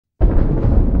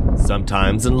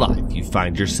Sometimes in life, you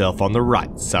find yourself on the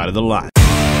right side of the line.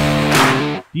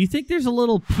 Do you think there's a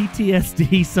little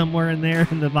PTSD somewhere in there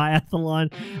in the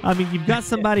biathlon? I mean, you've got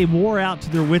somebody wore out to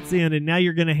their wits' end, and now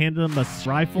you're going to hand them a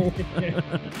rifle?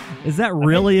 Is that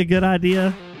really a good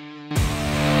idea?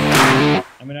 I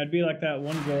mean, I'd be like that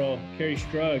one girl, Carrie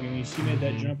Strug, and when she made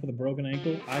that jump with a broken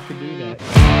ankle, I could do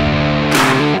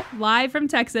that. Live from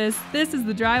Texas, this is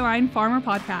the Dryline Farmer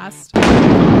Podcast.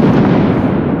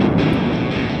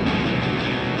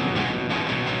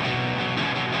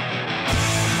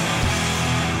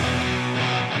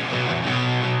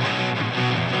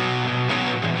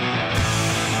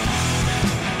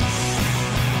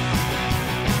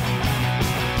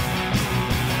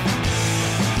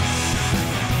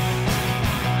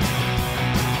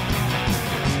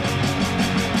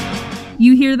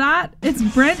 You hear that? It's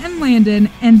Brent and Landon,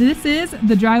 and this is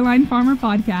the Dryline Farmer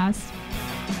Podcast.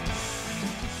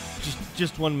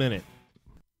 Just 1 minute.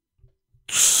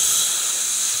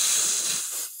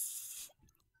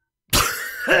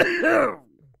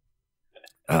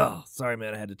 Oh, sorry,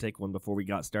 man. I had to take one before we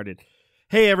got started.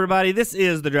 Hey, everybody. This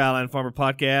is the Dryline Farmer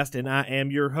Podcast, and I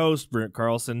am your host, Brent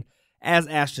Carlson, as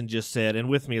Ashton just said. And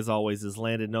with me, as always, is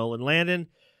Landon Nolan. Landon,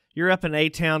 you're up in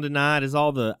A-Town tonight. Is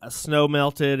all the snow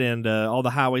melted and all the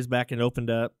highways back and opened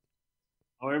up?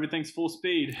 Oh, everything's full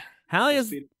speed. How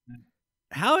is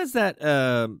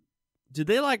that? Did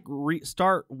they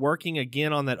start working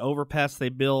again on that overpass they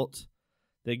built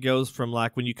that goes from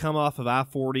like when you come off of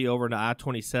I-40 over to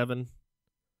I-27?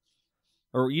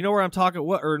 Or you know where I'm talking?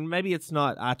 What? Or maybe it's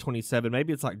not I-27.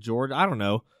 Maybe it's like Georgia. I don't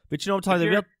know. But you know what I'm talking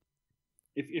about?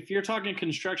 If you're talking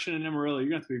construction in Amarillo, you're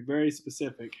going to have to be very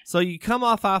specific. So you come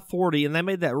off I-40, and they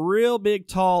made that real big,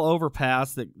 tall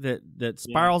overpass that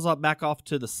spirals up back off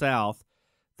to the south.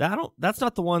 That's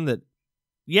not the one that.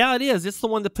 Yeah, it is. It's the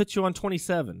one that puts you on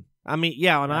 27. I mean,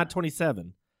 yeah, on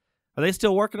I-27. Are they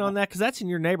still working on that? Because that's in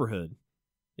your neighborhood,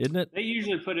 isn't it? They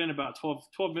usually put in about 12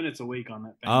 minutes a week on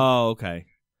that thing. Oh, okay.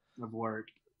 Of work.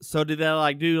 So did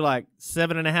they do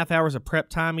 7.5 hours of prep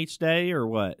time each day, or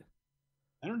what?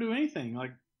 I don't do anything.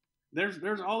 Like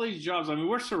there's all these jobs. I mean,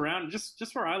 we're surrounded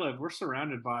just where I live. We're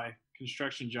surrounded by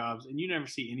construction jobs, and you never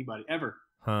see anybody ever.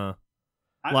 Huh?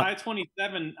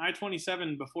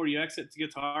 I-27 before you exit to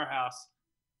get to our house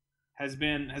has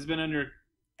been under.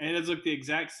 And it has looked the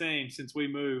exact same since we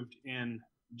moved in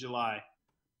July.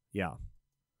 Yeah,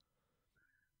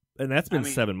 and that's been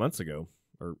 7 months ago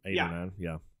or 8 or 9.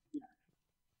 Yeah.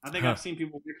 I think I've seen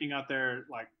people working out there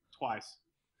twice.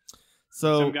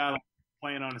 So some guy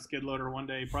playing on a skid loader one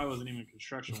day. He probably wasn't even a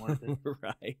construction worker.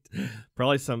 Right.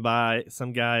 Probably some guy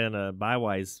in a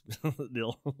Bywise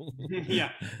deal.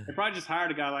 Yeah. They probably just hired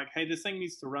a guy hey, this thing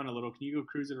needs to run a little. Can you go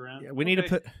cruise it around? Yeah,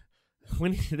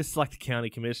 this is like the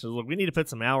county commissioners. Look, we need to put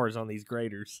some hours on these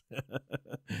graders.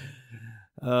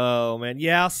 Oh man.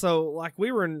 Yeah. So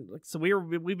we've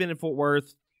been in Fort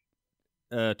Worth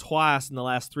twice in the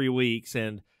last 3 weeks,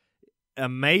 and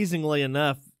amazingly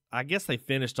enough, I guess they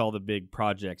finished all the big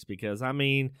projects because, I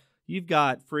mean, you've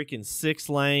got freaking 6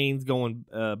 lanes going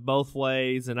both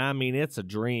ways, and, I mean, it's a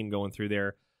dream going through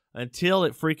there until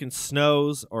it freaking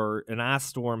snows or an ice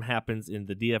storm happens in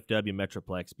the DFW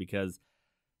Metroplex because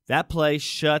that place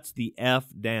shuts the F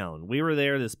down. We were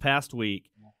there this past week,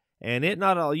 and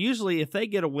usually if they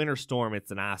get a winter storm,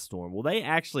 it's an ice storm. Well, they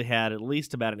actually had at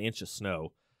least about 1 inch of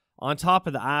snow on top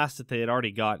of the ice that they had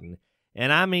already gotten.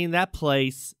 And, I mean, that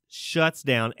place shuts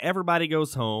down. Everybody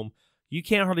goes home. You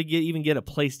can't hardly even get a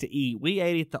place to eat. We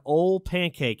ate at the old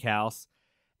pancake house,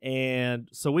 and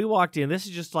so we walked in. This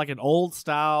is just like an old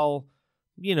style,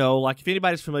 if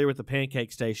anybody's familiar with the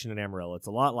Pancake Station in Amarillo, it's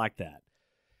a lot like that.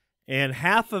 And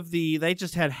they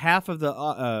just had half of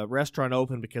the restaurant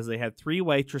open because they had 3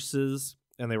 waitresses,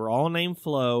 and they were all named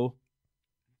Flo.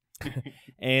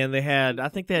 And they had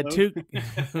 2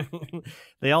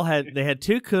 they had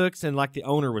 2 cooks, and the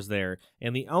owner was there,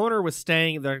 and the owner was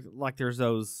staying there. There's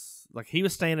those, he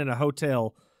was staying in a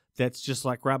hotel that's just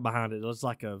right behind it. It was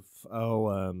like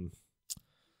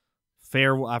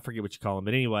fair, I forget what you call them,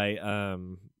 but anyway,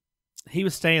 he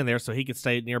was staying there so he could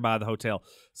stay nearby the hotel.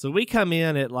 So we come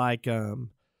in at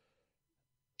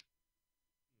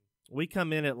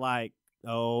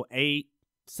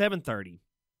 7:30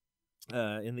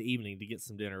 in the evening to get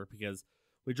some dinner because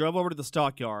we drove over to the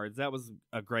stockyards. That was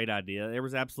a great idea. There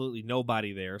was absolutely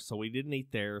nobody there, so we didn't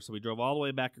eat there. So we drove all the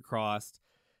way back across,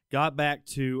 got back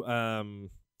to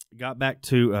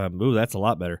that's a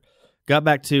lot better. Got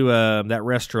back to that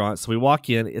restaurant. So we walk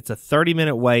in. It's a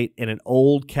 30-minute wait in an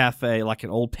old cafe, like an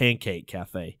old pancake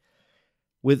cafe.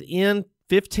 Within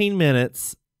 15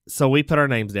 minutes, so we put our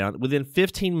names down. Within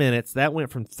 15 minutes, that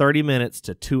went from 30 minutes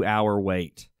to 2-hour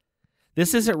wait.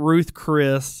 This isn't Ruth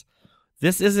Chris.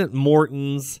 This isn't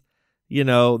Morton's. You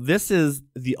know, this is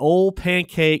the old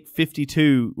Pancake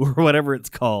 52 or whatever it's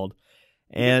called.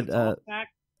 And huh?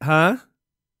 Did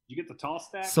you get the tall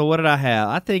stack? So what did I have?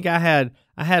 I think I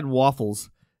had waffles.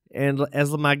 And as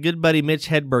my good buddy Mitch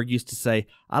Hedberg used to say,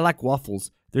 I like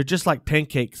waffles. They're just like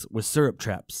pancakes with syrup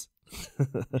traps.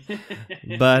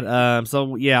 But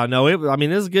so yeah, no, it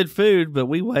was good food, but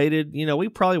we waited, we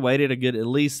probably waited a good at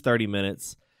least 30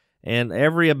 minutes. And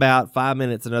every about 5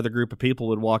 minutes, another group of people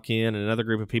would walk in, and another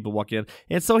group of people walk in.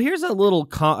 And so here's a little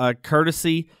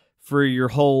courtesy for your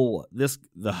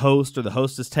the host or the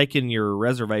hostess taking your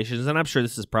reservations. And I'm sure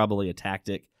this is probably a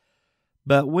tactic,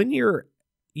 but when the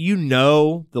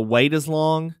wait is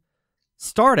long,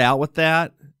 start out with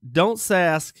that. Don't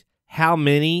ask how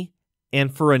many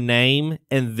and for a name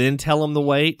and then tell them the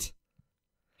wait.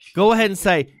 Go ahead and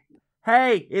say,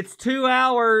 hey, it's 2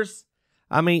 hours.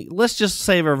 I mean, let's just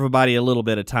save everybody a little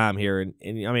bit of time here. And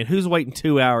I mean, who's waiting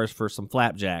 2 hours for some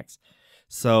flapjacks?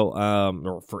 So,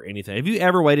 or for anything. Have you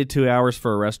ever waited 2 hours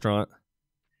for a restaurant?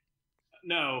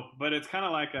 No, but it's kind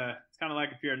of like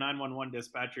if you're a 911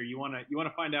 dispatcher, you want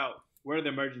to find out where the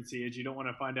emergency is. You don't want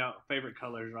to find out favorite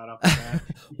colors right off the bat.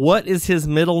 What is his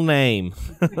middle name?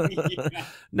 Yeah.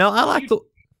 No, I like the.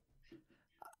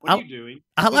 What are you doing?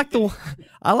 I like the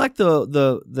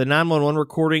 911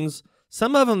 recordings.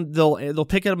 Some of them they'll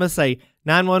pick it up and say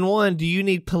 911. Do you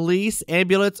need police,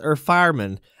 ambulance, or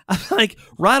fireman? I'm like,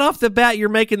 right off the bat, you're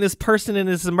making this person in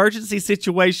this emergency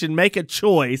situation make a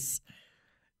choice.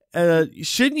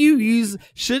 Shouldn't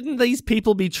these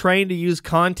people be trained to use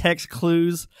context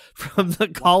clues from the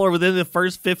caller within the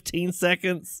first 15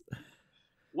 seconds?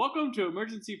 Welcome to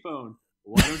emergency phone.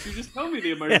 Why don't you just tell me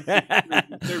the emergency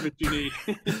service you need?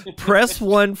 Press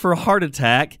 1 for heart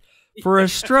attack. For a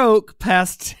stroke,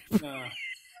 press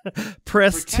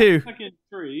 2.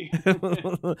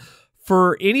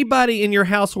 For anybody in your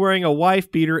house wearing a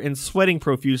wife beater and sweating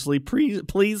profusely,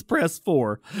 please press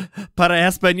 4. Para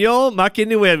español, máquina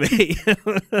nueve.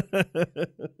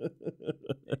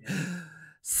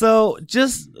 So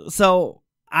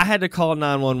I had to call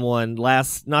 911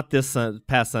 not this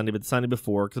past Sunday, but the Sunday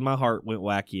before, because my heart went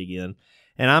wacky again.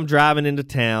 And I'm driving into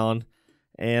town,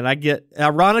 and I get,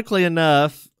 ironically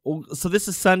enough, so this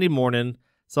is Sunday morning,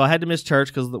 so I had to miss church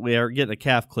because we are getting a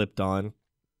calf clipped on.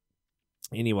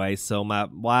 Anyway, so my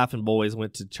wife and boys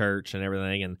went to church and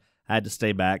everything, and I had to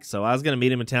stay back. So I was going to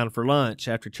meet him in town for lunch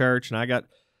after church, and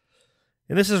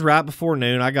this is right before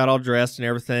noon. I got all dressed and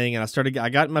everything, and I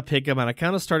got in my pickup, and I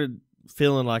kind of started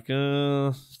feeling like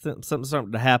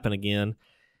something to happen again.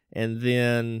 And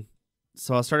then,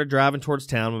 so I started driving towards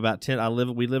town.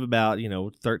 We live about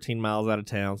 13 miles out of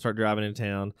town. Start driving in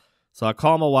town. So I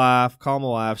call my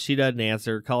wife. She doesn't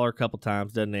answer. Call her a couple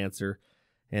times, doesn't answer.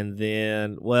 And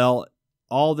then,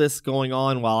 all this going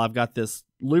on while I've got this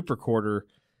loop recorder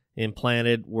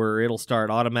implanted where it'll start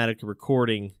automatically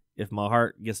recording if my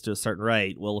heart gets to a certain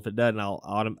rate. Well, if it doesn't,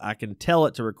 I can tell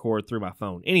it to record through my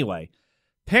phone. Anyway,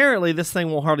 apparently this thing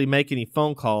won't hardly make any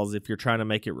phone calls if you're trying to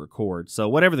make it record. So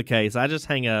whatever the case, I just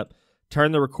hang up,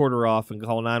 turn the recorder off, and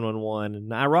call 911.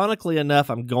 And ironically enough,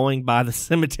 I'm going by the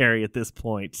cemetery at this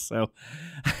point. So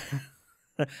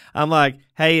I'm like,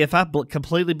 hey, if I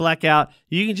completely black out,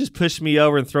 you can just push me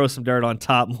over and throw some dirt on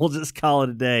top, and we'll just call it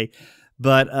a day.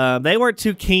 But they weren't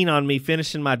too keen on me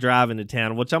finishing my drive into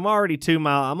town, which I'm only 2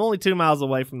 miles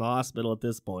away from the hospital at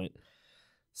this point.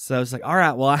 So it's like, all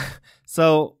right, well,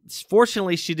 so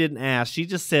fortunately she didn't ask. She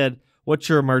just said, what's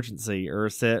your emergency?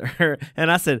 And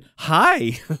I said,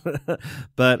 hi.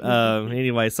 But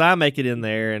anyway, so I make it in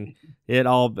there, and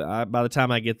by the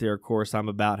time I get there, of course, I'm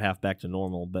about half back to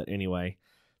normal. But anyway,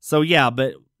 so yeah,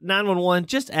 but 911,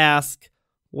 just ask,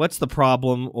 what's the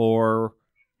problem, or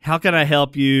how can I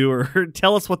help you, or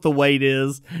tell us what the wait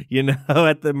is,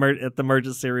 at the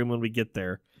emergency room when we get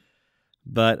there.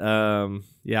 But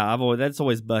yeah, that's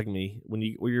always bugged me when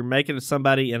you're making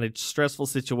somebody in a stressful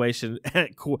situation,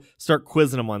 start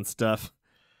quizzing them on stuff.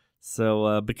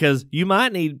 So because you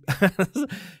might need,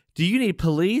 do you need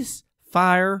police,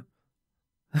 fire?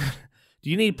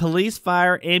 Do you need police,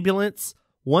 fire, ambulance?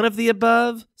 One of the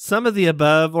above, some of the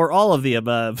above, or all of the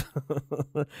above?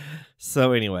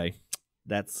 So anyway,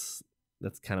 that's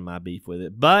kind of my beef with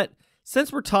it. But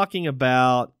since we're talking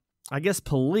about, I guess,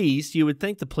 police, you would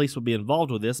think the police would be involved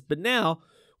with this, but now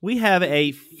we have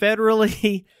a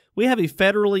federally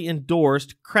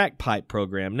endorsed crack pipe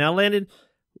program. Now, Landon,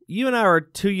 you and I are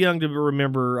too young to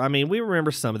remember. I mean, we remember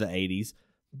some of the 80s,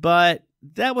 but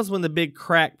that was when the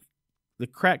crack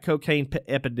cocaine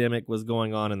epidemic was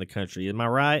going on in the country. Am I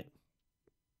right?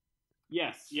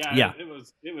 Yes, yeah, Yeah. It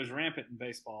was rampant in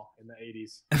baseball in the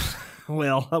 80s.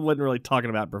 Well, I wasn't really talking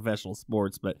about professional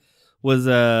sports, but was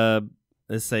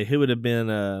let's say who would have been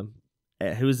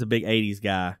who was the big 80s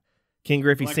guy? Ken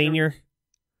Griffey Like Sr.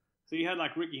 So you had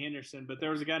like Ricky Henderson, but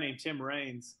there was a guy named Tim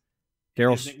Raines.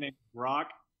 Daryl. His nickname was Rock,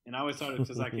 and I always thought it was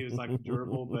just like he was like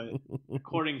durable, but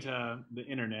according to the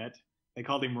internet, they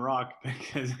called him Rock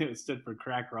because it stood for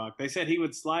crack rock. They said he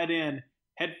would slide in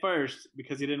head first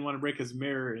because he didn't want to break his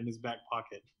mirror in his back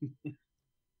pocket.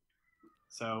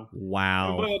 So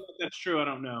Wow. whether that's true, I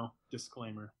don't know.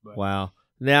 Disclaimer. But Wow.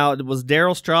 Now, was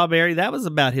Daryl Strawberry? That was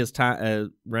about his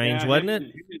time range, yeah, wasn't it?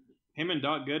 Him and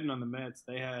Doc Gooden on the Mets.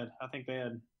 I think they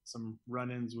had some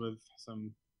run-ins with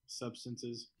some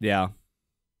substances. Yeah.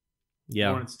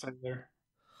 Yeah. Lawrence Taylor.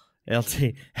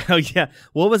 LT. Oh yeah.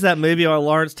 What was that movie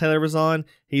Lawrence Taylor was on?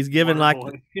 He's given like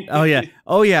oh yeah.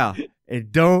 Oh yeah.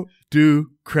 And don't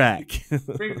do crack.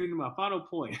 Brings me to my final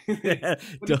point. Yeah.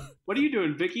 What are you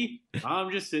doing, Vicky? I'm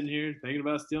just sitting here thinking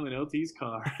about stealing LT's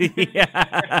car.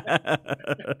 Yeah.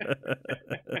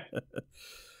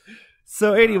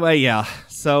 So anyway, yeah.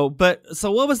 So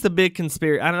what was the big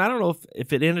conspiracy? I don't know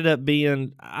if it ended up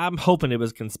being. I'm hoping it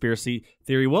was conspiracy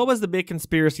theory. What was the big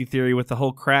conspiracy theory with the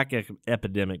whole crack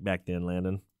epidemic back then,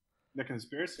 Landon? The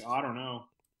conspiracy? Oh, I don't know.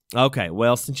 Okay,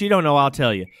 well, since you don't know, I'll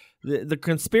tell you. The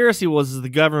conspiracy was the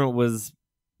government was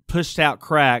pushed out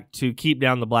crack to keep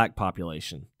down the black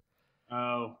population.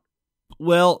 Oh.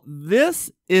 Well, this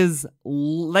is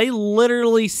they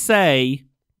literally say.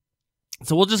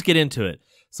 So we'll just get into it.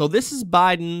 So this is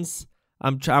Biden's.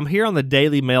 I'm here on the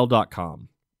dailymail.com.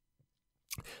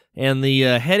 And the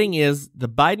heading is the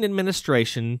Biden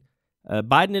administration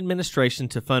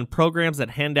to fund programs that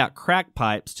hand out crack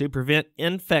pipes to prevent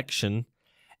infection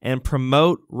and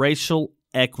promote racial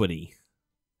equity.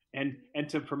 And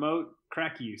to promote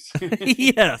crack use.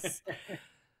 Yes.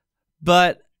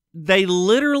 But they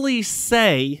literally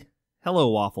say, hello,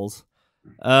 Waffles.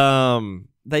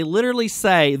 They literally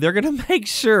say they're going to make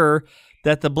sure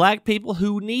that the black people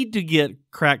who need to get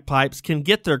crack pipes can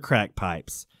get their crack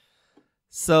pipes.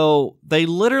 So they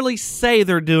literally say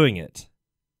they're doing it.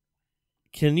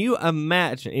 Can you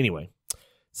imagine? Anyway,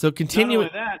 so continue. Not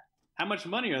only that, how much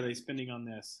money are they spending on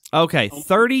this? Okay,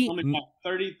 30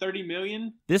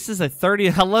 million? This is a 30.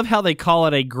 I love how they call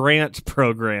it a grant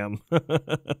program.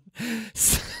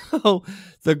 So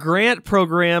the grant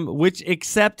program, which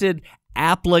accepted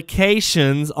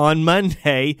applications on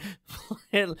Monday.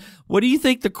 What do you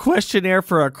think the questionnaire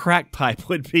for a crack pipe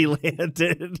would be,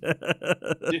 Landon?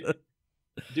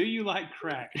 Do you like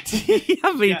crack?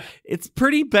 I mean, it's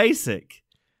pretty basic.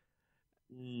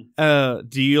 Do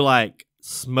you like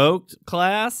smoked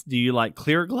glass? Do you like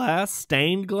clear glass,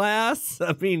 stained glass?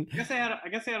 I mean, I guess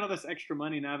they had all this extra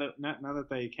money now that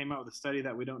they came out with a study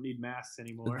that we don't need masks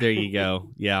anymore. There you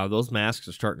go. Yeah, those masks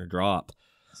are starting to drop.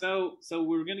 So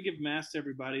we're gonna give masks to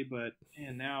everybody, but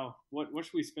man, now what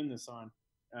should we spend this on?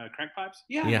 Crack pipes?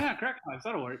 Yeah, crack pipes.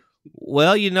 That'll work.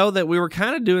 Well, you know that we were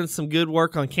kind of doing some good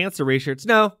work on cancer research.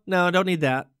 No, don't need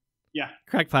that. Yeah,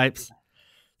 crack pipes.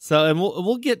 So, and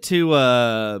we'll get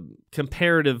to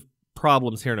comparative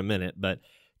problems here in a minute, but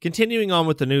continuing on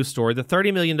with the news story, the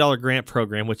 $30 million grant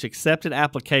program, which accepted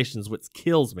applications, which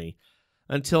kills me,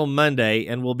 until Monday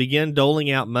and will begin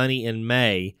doling out money in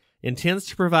May, intends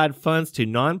to provide funds to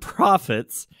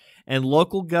nonprofits and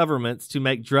local governments to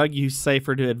make drug use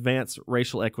safer to advance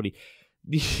racial equity.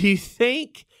 Do you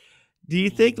think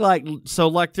like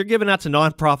they're giving out to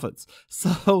nonprofits?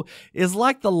 So is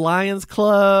like the Lions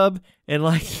Club and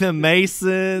like the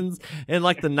Masons and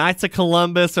like the Knights of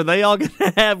Columbus, are they all going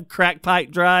to have crack pipe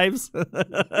drives?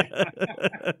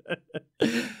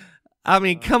 I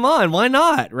mean, come on, why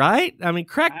not, right? I mean,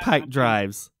 crack pipe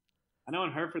drives. I know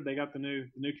in Hereford they got the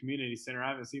new community center. I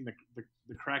haven't seen the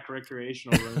crack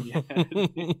recreational room yet.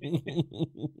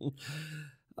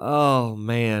 Oh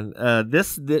man,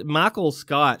 Michael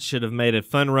Scott should have made a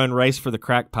fun run race for the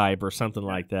crack pipe or something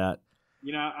like that.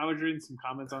 You know, I was reading some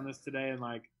comments on this today, and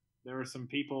like there were some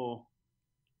people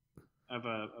of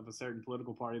a certain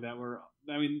political party that were,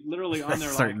 I mean, literally on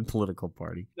their certain political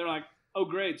party. They're like, oh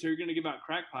great, so you're going to give out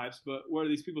crack pipes, but where are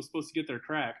these people supposed to get their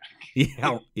crack?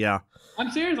 Yeah.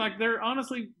 I'm serious. Like they're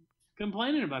honestly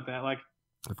complaining about that. Like,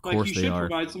 of course you they should are.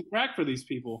 provide some crack for these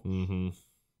people. Mm-hmm.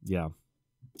 Yeah.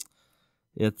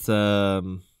 It's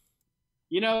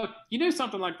You knew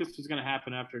something like this was going to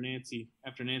happen after Nancy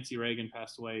Reagan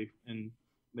passed away, and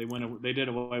they did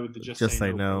away with the Just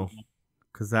Say No,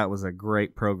 because that was a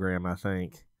great program. I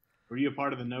think. Were you a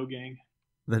part of the No Gang?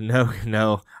 The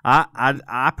no.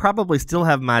 I probably still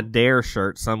have my Dare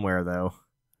shirt somewhere though.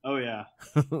 Oh yeah.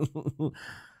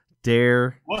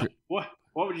 Dare. What?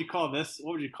 What would you call this?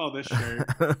 What would you call this shirt?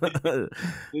 Would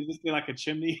it just be like a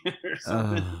chimney or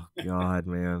something? Oh God,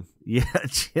 man. Yeah,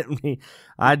 chimney.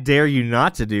 I dare you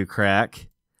not to do crack.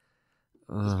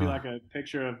 Just be like a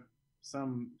picture of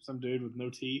some dude with no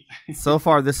teeth. So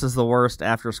far, this is the worst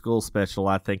after-school special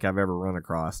I think I've ever run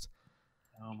across.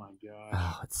 Oh my gosh.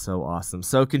 Oh, it's so awesome.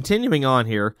 So continuing on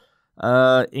here,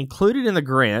 included in the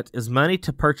grant is money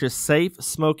to purchase safe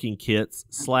smoking kits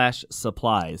 /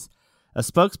 supplies. A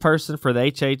spokesperson for the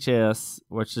HHS,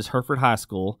 which is Hereford High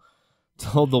School,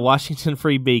 told the Washington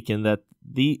Free Beacon that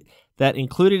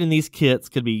included in these kits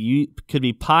could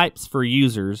be pipes for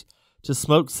users to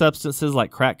smoke substances like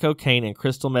crack cocaine and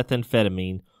crystal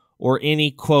methamphetamine, or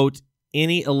any, quote,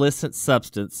 any illicit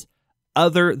substance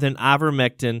other than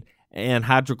ivermectin and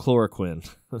hydrochloroquine.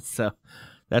 So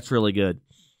that's really good.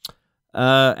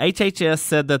 HHS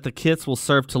said that the kits will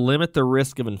serve to limit the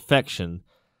risk of infection.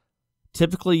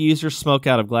 Typically, users smoke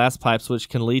out of glass pipes, which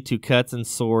can lead to cuts and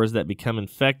sores that become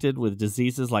infected with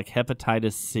diseases like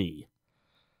hepatitis C.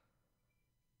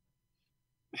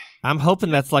 I'm hoping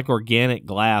that's like organic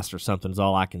glass or something is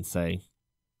all I can say.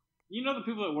 You know, the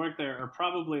people that work there are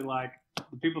probably like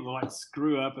the people that like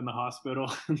screw up in the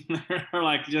hospital. They're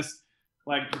like just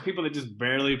like the people that just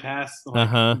barely pass. Like,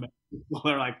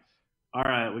 they're like, all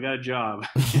right, we got a job.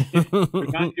 We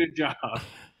got a good job.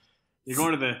 You're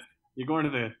going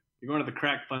to the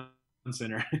crack fun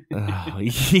center. Oh,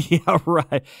 yeah,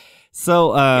 right.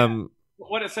 So,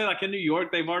 what did it say? Like in New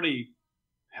York, they've already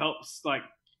helped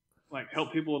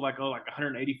help people with like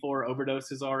 184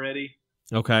 overdoses already.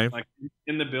 Okay. Like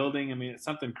in the building. I mean, it's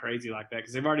something crazy like that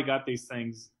because they've already got these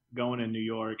things going in New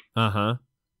York.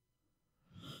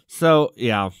 So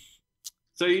yeah.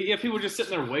 So you have people just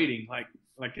sitting there waiting, like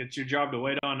it's your job to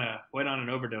wait on an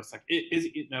overdose. Like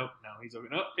no, he's okay.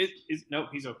 No,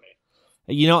 he's okay.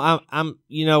 You know, I'm.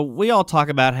 You know, we all talk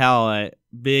about how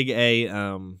big a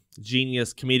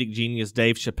comedic genius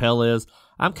Dave Chappelle is.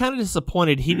 I'm kind of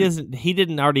disappointed he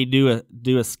didn't already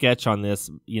do a sketch on this,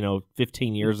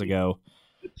 15 years ago,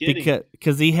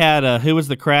 because he had who was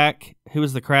the crack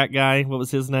guy? What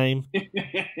was his name?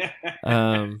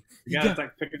 The guy that's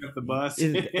like picking up the bus.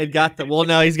 It got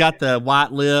he's got the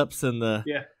white lips and the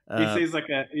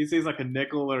He sees like a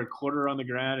nickel or a quarter on the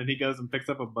ground, and he goes and picks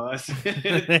up a bus.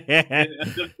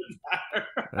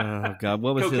 Oh God,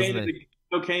 what was his name?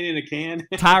 Cocaine in a can.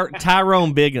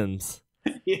 Tyrone Biggins.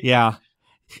 Yeah.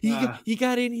 You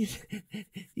got any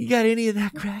of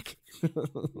that crack?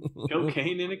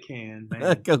 Cocaine in a can,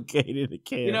 man. Cocaine in a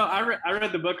can. You know, I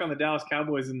read the book on the Dallas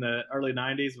Cowboys in the early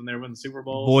 '90s when they were winning the Super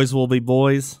Bowl. Boys Will Be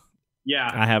Boys.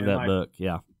 Yeah, I have that book.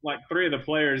 Yeah, like 3 of the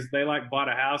players, they like bought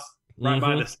a house right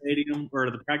by the stadium or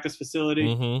the practice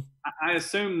facility. I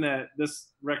assume that this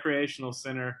recreational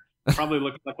center probably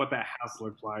looked like what that house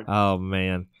looked like. Oh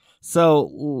man.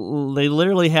 So they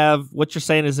literally have, what you're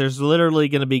saying is there's literally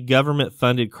going to be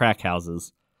government-funded crack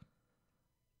houses.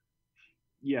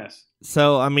 Yes.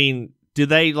 So, I mean, do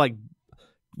they, like,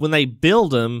 when they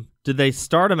build them, do they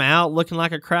start them out looking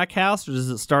like a crack house, or does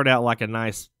it start out like a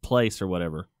nice place or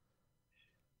whatever?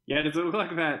 Yeah, does it look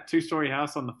like that 2-story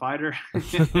house on The Fighter? Where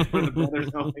the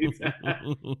brothers always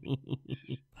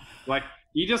like,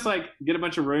 you just, like, get a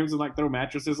bunch of rooms and, like, throw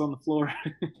mattresses on the floor.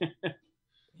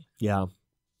 Yeah.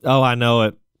 Oh, I know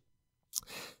it.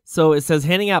 So it says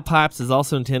handing out pipes is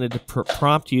also intended to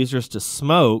prompt users to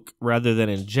smoke rather than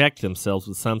inject themselves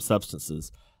with some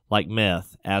substances like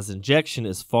meth, as injection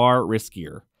is far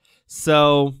riskier.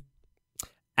 So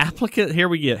here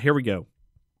we go.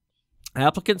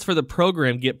 Applicants for the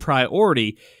program get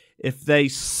priority if they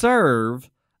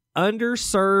serve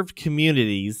underserved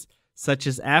communities such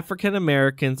as African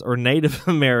Americans or Native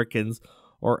Americans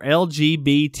or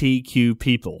LGBTQ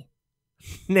people.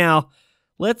 Now,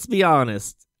 let's be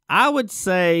honest. I would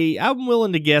say, I'm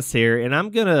willing to guess here, and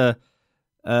I'm going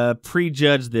to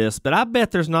prejudge this, but I bet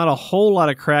there's not a whole lot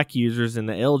of crack users in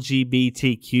the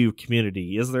LGBTQ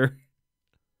community, is there?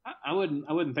 I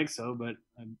wouldn't think so, but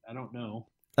I don't know.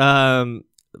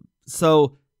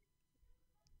 So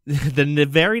the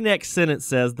very next sentence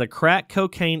says the crack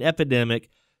cocaine epidemic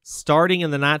starting in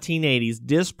the 1980s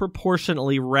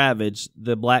disproportionately ravaged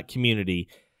the black community.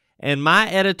 And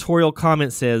my editorial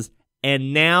comment says,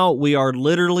 and now we are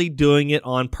literally doing it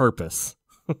on purpose.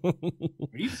 Are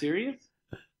you serious?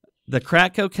 The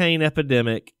crack cocaine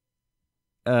epidemic,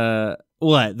 what?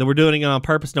 That we're doing it on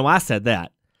purpose? No, I said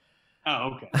that.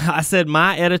 Oh, okay. I said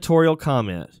my editorial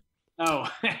comment. Oh,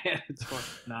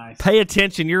 nice. Pay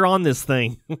attention. You're on this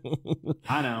thing.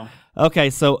 I know. Okay,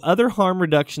 so other harm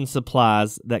reduction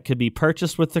supplies that could be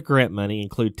purchased with the grant money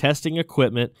include testing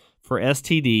equipment for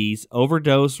STDs,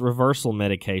 overdose reversal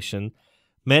medication,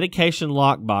 medication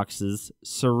lockboxes,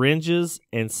 syringes,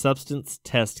 and substance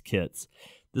test kits.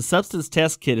 The substance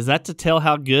test kit, is that to tell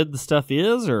how good the stuff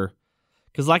is, or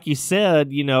because like you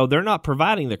said, you know, they're not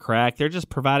providing the crack, they're just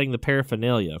providing the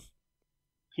paraphernalia.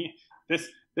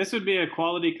 This would be a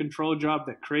quality control job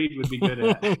that Craig would be good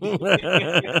at.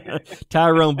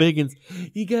 Tyrone Biggins,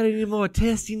 you got any more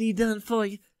tests you need done for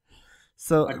you?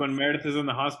 So like when Meredith is in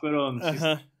the hospital and she's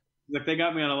like, they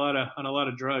got me on a lot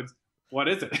of drugs. What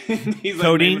is it? He's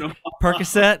codeine, like,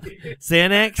 Percocet,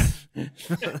 Xanax,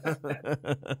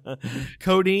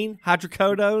 codeine,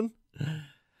 hydrocodone.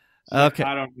 Okay,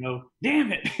 I don't know.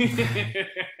 Damn it!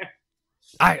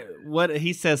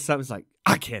 He says something's like,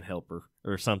 I can't help her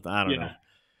or something. I don't know.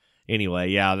 Anyway,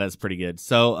 yeah, that's pretty good.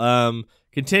 So,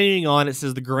 continuing on, it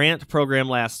says the grant program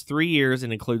lasts 3 years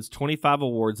and includes 25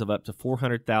 awards of up to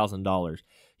 $400,000.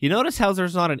 You notice how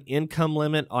there's not an income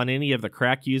limit on any of the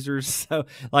crack users? So,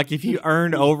 like, if you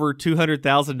earn over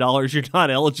 $200,000, you're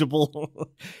not eligible. I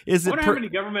wonder how many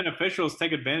government officials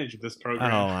take advantage of this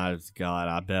program. Oh, God,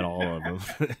 I bet all of them.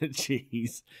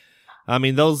 Jeez. I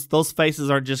mean, those faces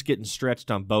aren't just getting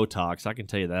stretched on Botox. I can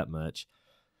tell you that much.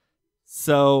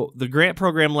 So the grant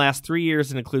program lasts 3 years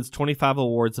and includes 25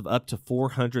 awards of up to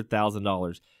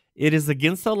 $400,000. It is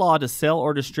against the law to sell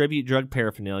or distribute drug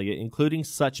paraphernalia, including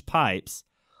such pipes,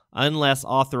 unless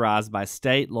authorized by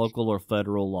state, local, or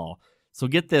federal law. So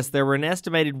get this, there were an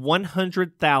estimated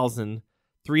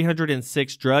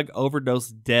 100,306 drug overdose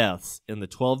deaths in the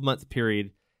 12-month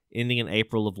period ending in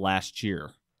April of last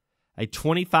year, a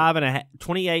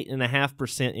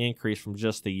 28.5% increase from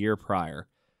just the year prior.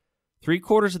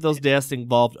 3/4 of those deaths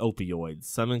involved opioids,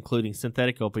 some including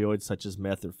synthetic opioids such as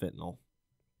meth or fentanyl.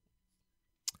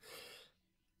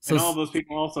 So, and all those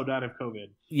people also died of COVID.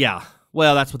 Yeah.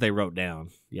 Well, that's what they wrote down.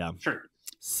 Yeah. Sure.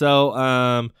 So,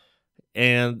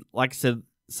 and like I said,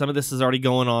 some of this is already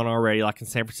going on already. Like in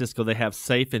San Francisco, they have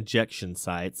safe injection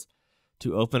sites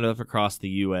to open up across the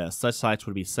U.S. Such sites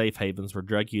would be safe havens where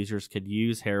drug users could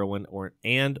use heroin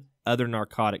and other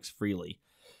narcotics freely.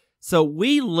 So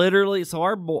we literally,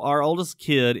 our oldest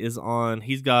kid is on,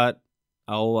 he's got,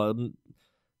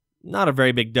 not a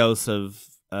very big dose of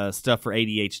stuff for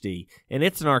ADHD, and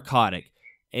it's a narcotic.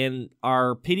 And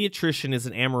our pediatrician is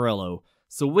an Amarillo.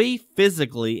 So we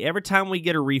physically, every time we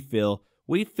get a refill,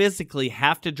 we physically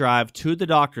have to drive to the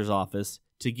doctor's office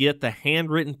to get the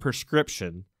handwritten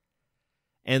prescription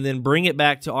and then bring it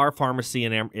back to our pharmacy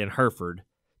in Hereford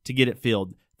to get it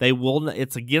filled. They will.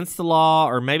 It's against the law,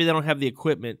 or maybe they don't have the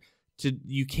equipment to.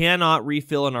 You cannot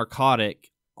refill a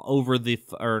narcotic not over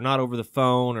the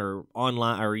phone or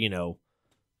online or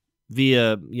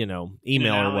via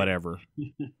email or whatever.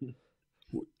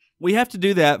 We have to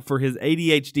do that for his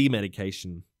ADHD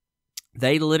medication.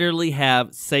 They literally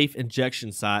have safe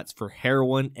injection sites for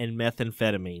heroin and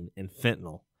methamphetamine and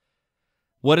fentanyl.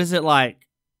 What is it like?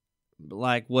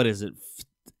 Like, what is it?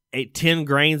 10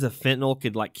 grains of fentanyl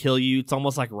could kill you. It's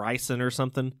almost like ricin or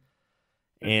something.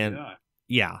 And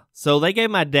yeah, so they gave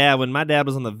my dad, when my dad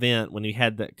was on the vent when he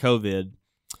had that COVID,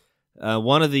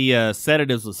 one of the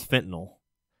sedatives was fentanyl.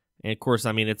 And of course,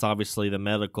 I mean, it's obviously the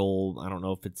medical, I don't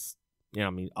know if it's,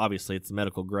 obviously it's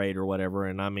medical grade or whatever.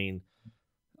 And I mean,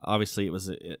 obviously it was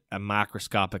a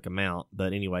microscopic amount,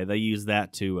 but anyway, they use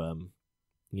that to,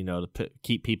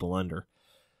 keep people under.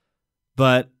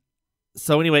 But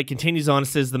so anyway, it continues on. It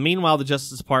says, meanwhile, the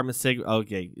Justice Department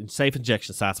safe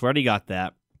injection sites. We already got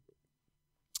that.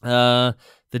 The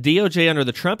DOJ under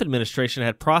the Trump administration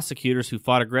had prosecutors who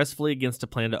fought aggressively against a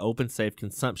plan to open safe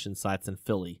consumption sites in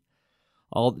Philly.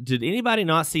 Did anybody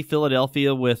not see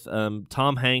Philadelphia with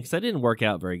Tom Hanks? That didn't work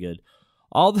out very good.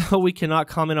 Although we cannot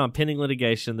comment on pending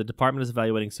litigation, the department is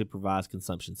evaluating supervised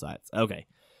consumption sites. Okay.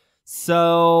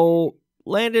 So,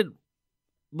 Landon,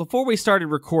 before we started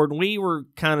recording, we were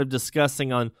kind of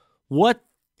discussing on what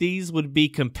these would be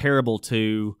comparable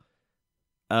to.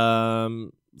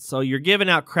 So you're giving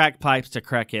out crack pipes to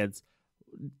crackheads.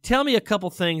 Tell me a couple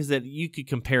things that you could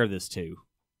compare this to.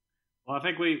 Well, I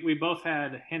think we both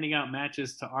had handing out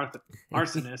matches to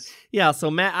arsonists. Yeah,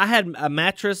 so I had a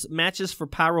matches for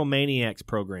pyromaniacs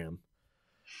program.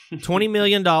 $20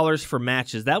 million for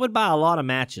matches. That would buy a lot of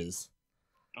matches.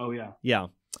 Oh, yeah. Yeah.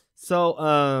 So,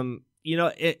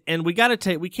 and we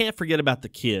can't forget about the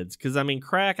kids, because, I mean,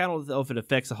 crack, I don't know if it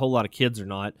affects a whole lot of kids or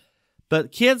not,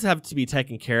 but kids have to be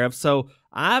taken care of. So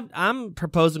I'm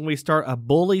proposing we start a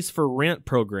Bullies for Rent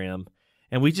program,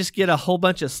 and we just get a whole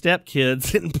bunch of step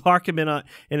kids and park them in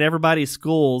everybody's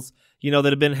schools, that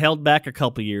have been held back a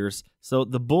couple years. So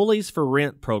the Bullies for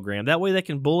Rent program, that way they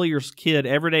can bully your kid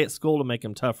every day at school to make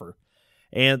them tougher.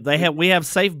 And we have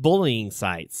safe bullying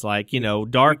sites, like,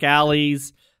 dark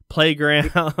alleys,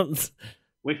 playgrounds.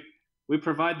 We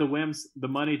provide the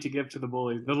money to give to the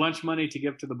bullies, the lunch money to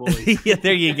give to the bullies. Yeah,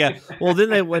 there you go. Well, then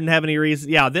they wouldn't have any reason.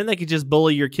 Yeah, then they could just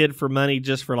bully your kid for money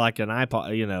just for like an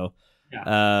iPod,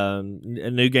 a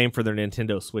new game for their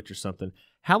Nintendo Switch or something.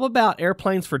 How about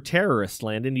airplanes for terrorists,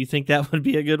 Landon? Do you think that would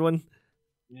be a good one?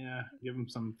 Yeah, give them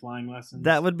some flying lessons.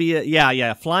 That would be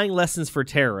flying lessons for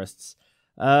terrorists.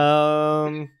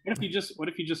 What if you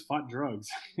just fought drugs?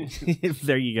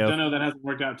 There you go. I don't know, that hasn't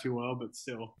worked out too well, but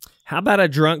still. How about a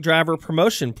drunk driver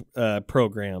promotion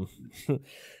program?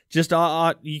 Just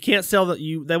you can't sell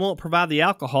they won't provide the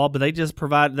alcohol, but they just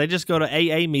go to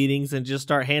AA meetings and just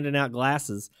start handing out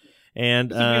glasses.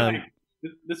 And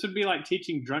this would be like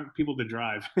teaching drunk people to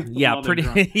drive. Yeah,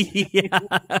 yeah.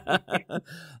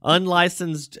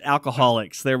 Unlicensed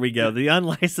alcoholics. There we go. The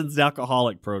unlicensed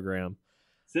alcoholic program.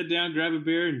 Sit down, grab a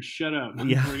beer, and shut up.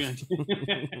 Yeah.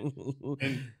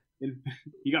 and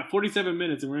you got 47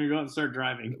 minutes, and we're going to go out and start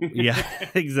driving. Yeah,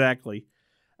 exactly.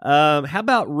 How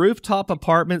about rooftop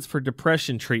apartments for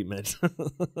depression treatment?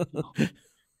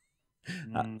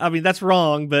 I mean, that's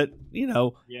wrong, but,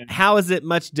 How is it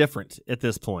much different at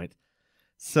this point?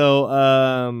 So,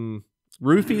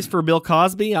 roofies for Bill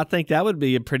Cosby, I think that would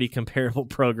be a pretty comparable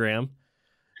program.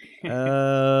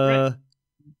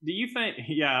 Do you think?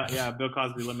 Yeah, Bill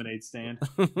Cosby lemonade stand.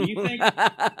 Do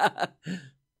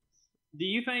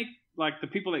you think like the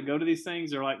people that go to these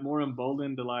things are like more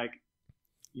emboldened to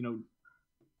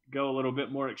go a little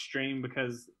bit more extreme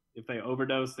because if they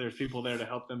overdose, there's people there to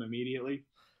help them immediately?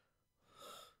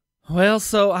 Well,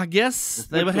 so I guess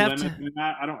they would have to.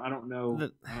 I don't know.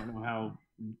 I don't know how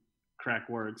crack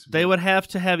works. They would have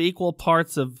to have equal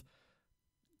parts of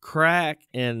crack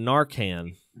and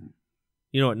Narcan.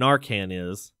 You know what Narcan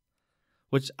is?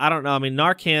 Which, I don't know. I mean,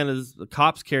 Narcan is the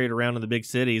cops carry it around in the big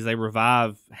cities. They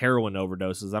revive heroin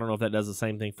overdoses. I don't know if that does the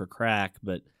same thing for crack,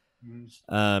 but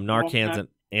Narcan's an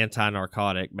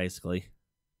anti-narcotic, basically.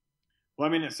 Well,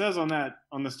 I mean, it says on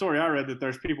the story I read that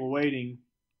there's people waiting,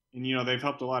 and, they've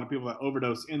helped a lot of people that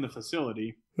overdose in the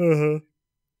facility. Uh-huh.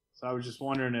 So I was just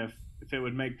wondering if it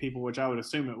would make people, which I would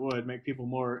assume it would, make people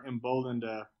more emboldened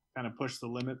to kind of push the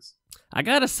limits. I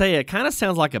gotta say, it kind of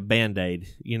sounds like a Band-Aid,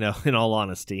 in all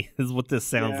honesty, is what this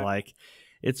sounds like.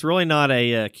 It's really not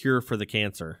a cure for the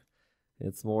cancer.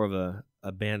 It's more of a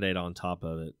Band-Aid on top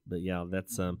of it. But yeah,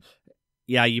 that's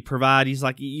you provide, he's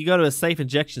like, you go to a safe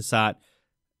injection site.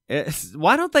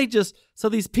 Why don't they just, so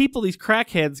these people, these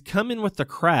crackheads come in with the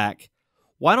crack,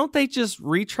 why don't they just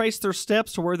retrace their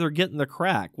steps to where they're getting the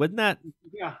crack? Wouldn't that?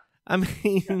 Yeah. I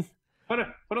mean... Yeah.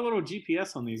 Put a little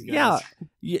GPS on these guys.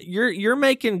 Yeah, you're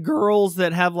making girls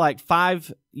that have like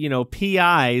 5,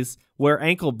 PIs wear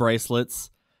ankle bracelets,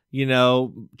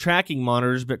 tracking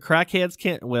monitors, but crackheads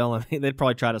can't. Well, I mean, they'd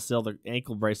probably try to sell the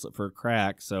ankle bracelet for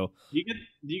crack. So do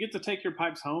you get to take your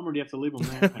pipes home, or do you have to leave them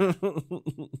there?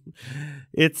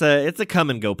 It's a come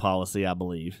and go policy, I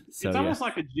believe. So, it's almost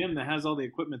like a gym that has all the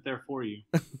equipment there for you.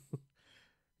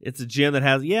 It's a gym that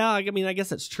has. Yeah, I mean, I guess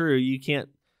that's true. You can't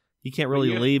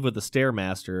really leave with the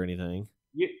Stairmaster or anything.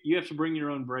 You have to bring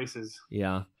your own braces.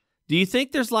 Yeah. Do you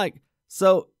think there's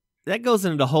so that goes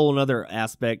into a whole other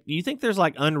aspect. Do you think there's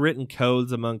unwritten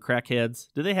codes among crackheads?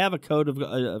 Do they have a code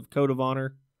of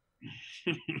honor?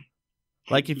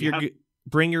 Like if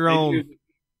bring your own.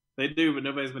 They do, but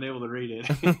nobody's been able to read it.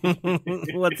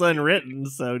 Well, it's unwritten,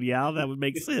 so yeah, that would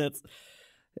make sense.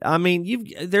 I mean,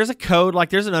 there's a code,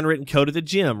 there's an unwritten code at the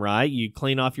gym, right? You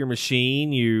clean off your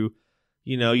machine, you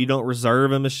don't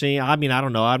reserve a machine. I mean, I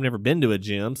don't know. I've never been to a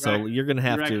gym, so you're going to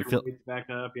have to fill back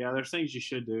up. Yeah, there's things you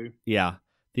should do. Yeah.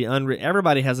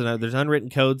 Everybody has there's unwritten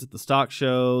codes at the stock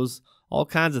shows, all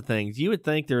kinds of things. You would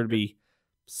think there would be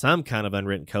some kind of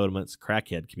unwritten code amongst the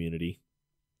crackhead community.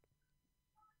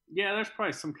 Yeah, there's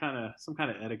probably some kind of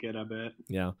etiquette, I bet.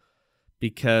 Yeah.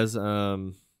 Because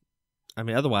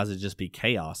otherwise it'd just be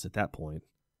chaos at that point.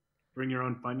 Bring your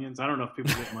own Funyuns. I don't know if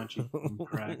people get munchies from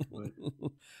crack, but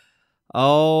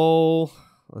oh,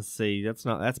 let's see. That's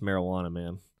marijuana,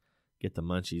 man. Get the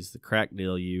munchies. The crack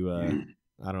deal,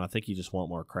 I don't know. I think you just want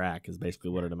more crack is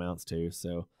basically what it amounts to.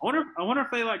 So I wonder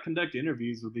if they conduct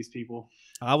interviews with these people.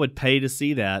 I would pay to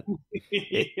see that.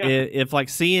 Yeah. If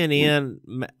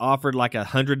CNN offered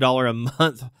 $100 a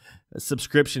month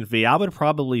subscription fee, I would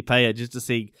probably pay it just to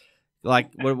see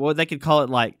what they could call it,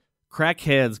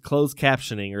 crackheads closed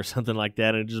captioning or something like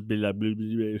that, and it'd just be like, blah,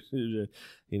 blah,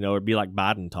 blah, it'd be like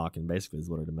Biden talking, basically, is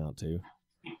what it'd amount to.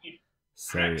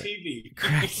 So, Crack TV.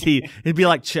 Crack TV. It'd be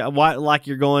like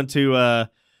you're going to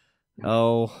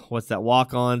what's that?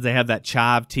 Walk-ons. They have that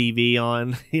Chive TV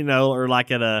on, or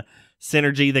at a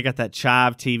Synergy, they got that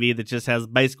Chive TV that just has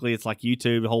basically it's like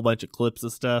YouTube, a whole bunch of clips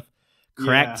of stuff.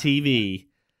 Crack TV.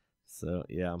 So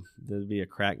yeah, there'd be a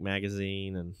crack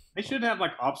magazine, and They should have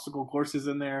like obstacle courses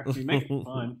in there. I mean, make it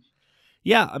fun.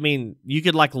 yeah, I mean, you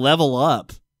could like level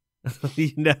up.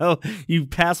 You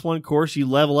pass one course, you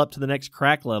level up to the next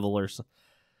crack level, or so.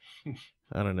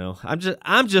 I don't know.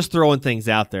 I'm just throwing things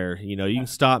out there. You can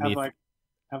stop me.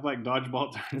 Have like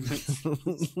dodgeball tournaments.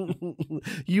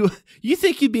 You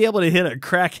think you'd be able to hit a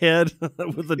crackhead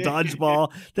with a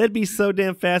dodgeball? That'd be so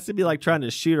damn fast. It'd be like trying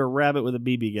to shoot a rabbit with a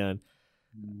BB gun.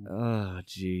 Oh,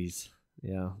 jeez.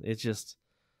 Yeah, it's just,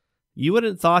 you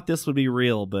wouldn't have thought this would be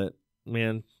real, but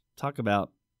man, talk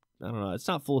about, I don't know. It's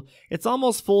not full. It's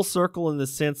almost full circle in the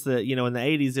sense that, in the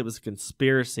 80s, it was a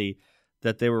conspiracy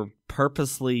that they were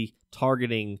purposely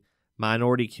targeting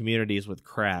minority communities with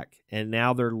crack. And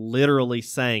now they're literally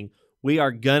saying, we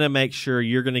are going to make sure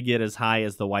you're going to get as high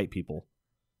as the white people.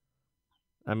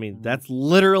 I mean, that's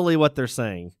literally what they're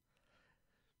saying.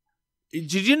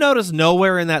 Did you notice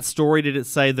nowhere in that story did it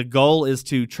say the goal is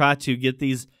to try to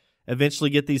eventually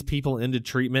get these people into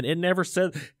treatment? It never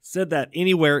said that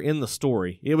anywhere in the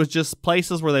story. It was just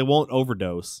places where they won't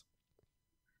overdose.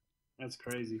 That's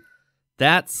crazy.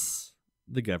 That's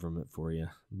the government for you.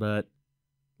 But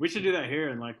we should do that here,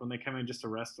 and like when they come in, just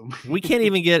arrest them. we can't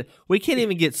even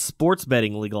get sports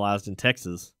betting legalized in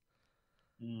Texas.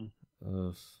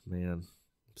 Oh man, I'm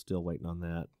still waiting on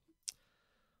that.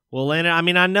 Well, Landon, I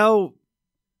mean, I know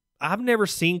I've never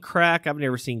seen crack. I've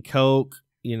never seen coke.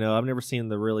 I've never seen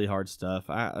the really hard stuff.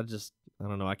 I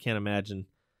don't know. I can't imagine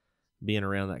being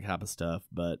around that type of stuff.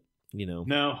 But no,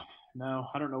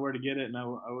 I don't know where to get it, and I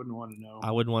wouldn't want to know.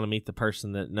 I wouldn't want to meet the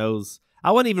person that knows.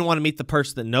 I wouldn't even want to meet the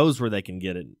person that knows where they can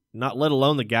get it, not let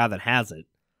alone the guy that has it.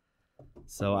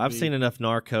 So I've seen enough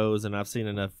Narcos, and I've seen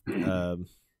enough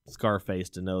Scarface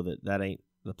to know that ain't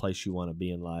the place you want to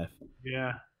be in life.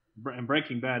 Yeah. And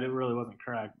Breaking Bad, it really wasn't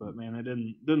crack, but man, it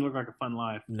didn't look like a fun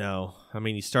life. No, I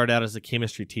mean, you start out as a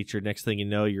chemistry teacher. Next thing you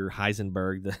know, you're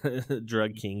Heisenberg, the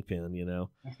drug kingpin.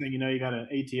 Next thing you know, you got an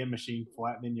ATM machine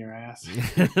flattening your ass.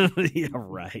 Yeah,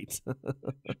 right.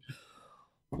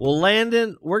 Well,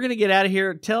 Landon, we're gonna get out of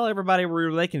here. Tell everybody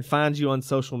where they can find you on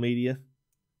social media.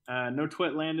 No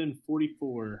Twit Landon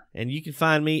 44. And you can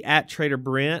find me at Trader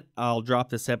Brent. I'll drop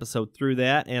this episode through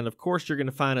that. And of course, you're going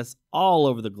to find us all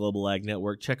over the Global Ag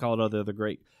Network. Check out all the other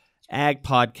great ag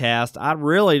podcasts. I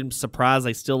really am surprised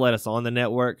they still let us on the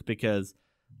network, because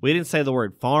we didn't say the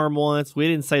word farm once. We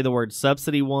didn't say the word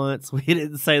subsidy once. We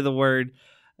didn't say the word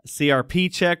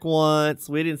CRP check once.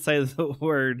 We didn't say the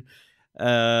word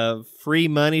free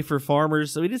money for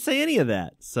farmers. So we didn't say any of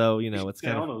that. So, it's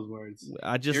kind of all those words.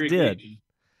 I just did.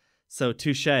 So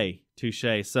touche.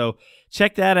 So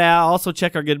check that out. Also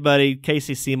check our good buddy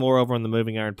Casey Seymour over on the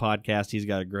Moving Iron podcast. He's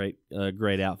got a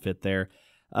great outfit there.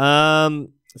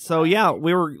 So yeah,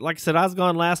 we were, like I said, I was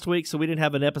gone last week, so we didn't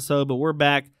have an episode, but we're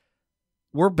back.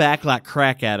 We're back like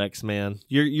crack addicts, man.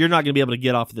 You're not going to be able to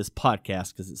get off of this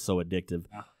podcast because it's so addictive.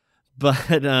 Yeah.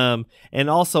 But and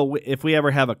also if we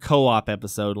ever have a co-op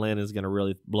episode, Landon's going to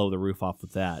really blow the roof off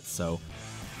with that. So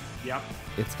yep,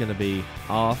 it's going to be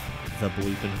off the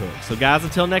bleeping hook. So guys,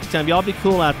 until next time, y'all be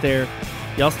cool out there.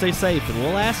 Y'all stay safe, and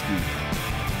we'll ask you,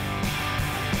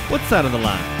 what side of the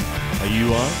line are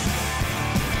you on?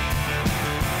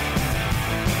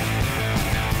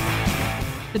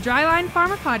 The Dryline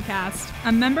Farmer Podcast,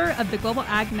 a member of the Global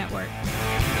Ag Network.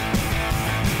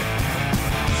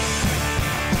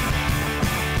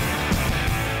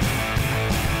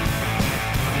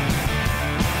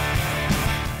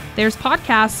 There's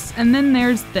podcasts, and then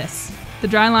there's this, the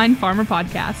Dryline Farmer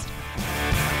Podcast.